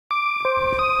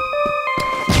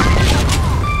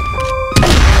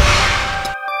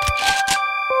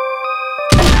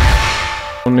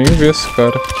vi esse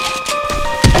cara.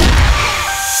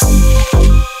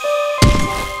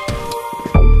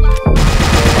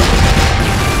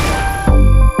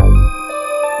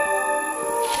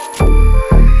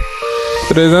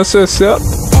 $360.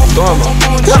 Toma.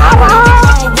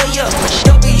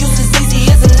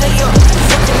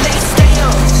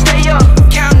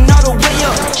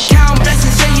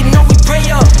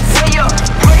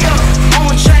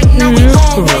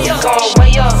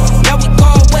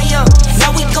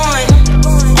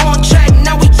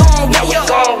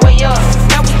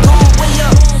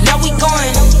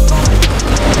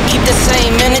 Keep the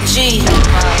same energy.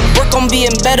 Work on being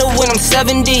better when I'm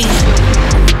 70.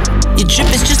 Your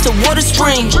drip is just a water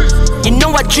spring. You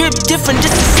know I drip different,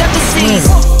 just the 7 seas.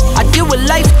 I deal with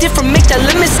life different, make that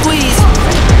lemon squeeze.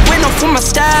 Went off for my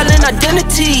style and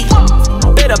identity.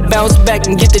 Better bounce back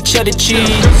and get the cheddar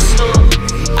cheese.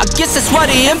 I guess that's why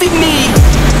they envy me.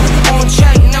 On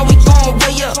track, now we gon'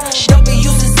 way up.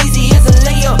 W's as easy as a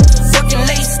layup. Working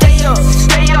late, stay up,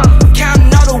 stay up.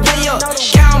 Counting all the way up.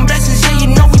 Counting blessings, yeah,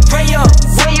 you know we pray up.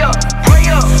 Way up, pray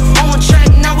up. On track,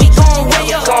 now we gon'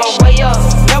 way up. Way up.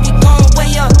 Now we gon'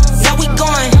 way up. Now we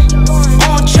going.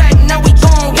 On track, now we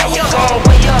gon' way up.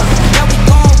 Way up. Now we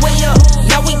gon' way up.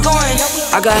 Now we going.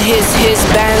 I got hits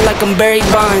bang like I'm Barry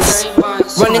Bonds.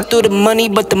 Running through the money,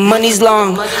 but the money's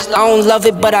long. I don't love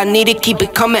it, but I need it, keep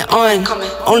it coming on.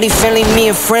 Only family, me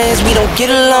and friends, we don't get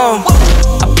along.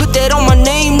 I put that on my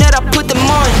name, that I put them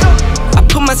on. I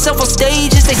put myself on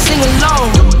stage as they sing along.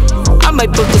 I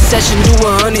might book a session, do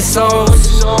 100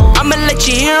 songs. I'ma let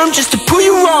you hear them just to prove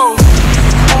you wrong.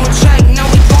 On track, now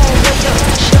we gon' way up.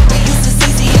 W's as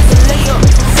easy as a layup.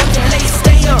 Working late,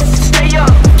 stay up, stay up.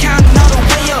 Counting all the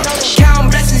way up. Counting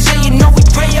blessings, yeah, you know we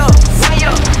pray up. Way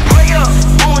up, pray up.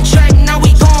 On track, now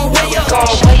we gon' way up.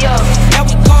 Way up. Now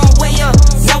we gon' way up.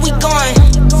 Now we going.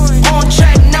 On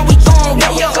track, now we gon'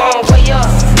 way up. Way up.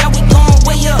 Now we gon'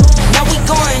 way up. Now we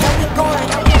going.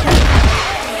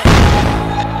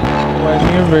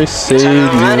 Aniversário.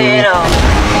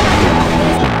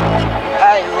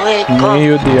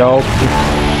 Meio de álcool.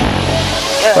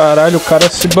 Caralho, o cara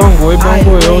se bangou e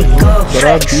bangoeu.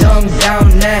 Brabíssimo.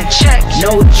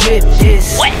 No drip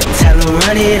this, tell him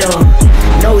run it up.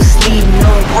 No sleep,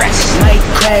 no rest. Might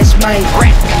crash, might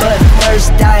wreck, but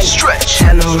first I stretch.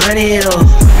 Tell him run it up.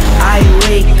 I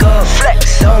wake up,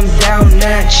 flex, thumb down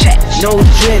now. Check. No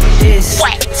drip this,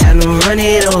 tell him run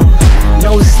it up.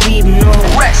 No sleep, no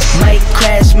rest. Might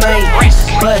crash, might rest,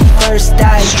 but first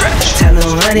I stretch. Tell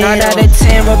him run it up. 9 out of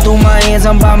 10, roll through my hands,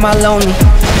 I'm by my lonely.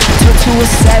 Took to a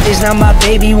savage, now my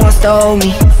baby wants to hold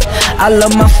me. I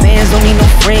love my fans, don't need no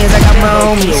friends, I got my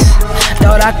homies.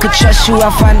 Thought I could trust you,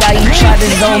 I find out you tried to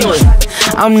zone me.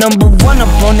 I'm number 1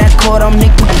 up on that court, I'm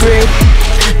Nick McGrady.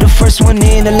 The first one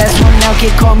in, the last one out,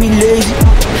 can't call me lazy.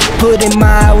 Put in my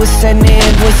hours, send the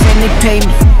invoice and they pay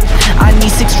me. I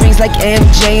need 6 rings like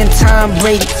MJ and Tom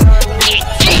Brady.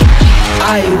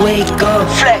 I wake up,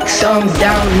 flex, thumb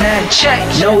down now, check.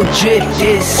 No drip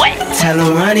this, tell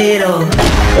him run it up.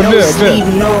 No sleep,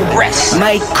 no rest.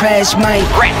 Might crash, might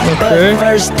wreck, but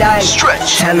first I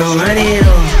stretch. Tell him run it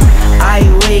up. I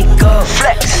wake up,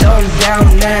 flex, thumb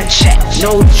down now, check.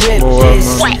 No drip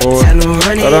this, tell him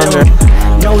run it up.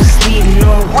 No sleep,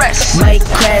 no rest. Might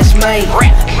crash, might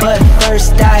wreck, but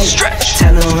first I stretch.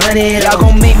 Tell him run it up. Y'all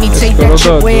gon' make me take that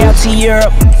trip way out to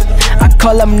Europe. I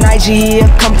call up Nigeria,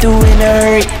 come through in a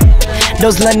hurry.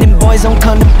 Those London boys don't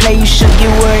come to play, you should get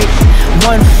worried.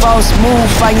 One false move,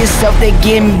 find yourself, they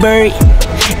getting buried.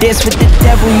 Dance with the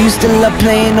devil, used to love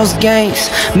playing those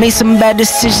games. Made some bad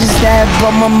decisions that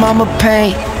brought my mama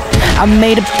pain. I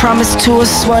made a promise to her,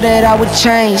 swore that I would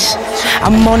change.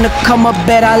 I'm on the come up,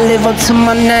 bet I live up to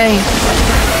my name.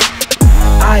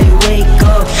 I wake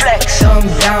up, flex, thumb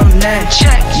down now,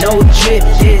 check. No drip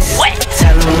this,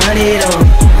 tell him run it up.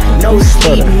 No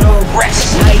sleep, no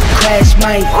rest. Might crash,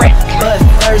 might wreck, but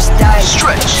first I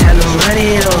stretch. Tell him run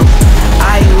it up.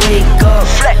 I wake up,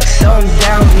 flex, thumb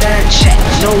down now, check.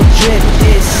 No drip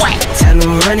this, tell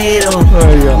him run it up.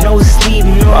 No sleep,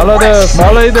 no rest.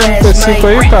 Fala aí da MP5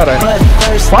 aí, cara.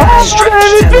 Fala da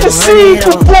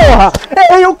MP5, porra!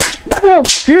 Eu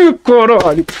fico,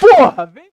 caralho, porra!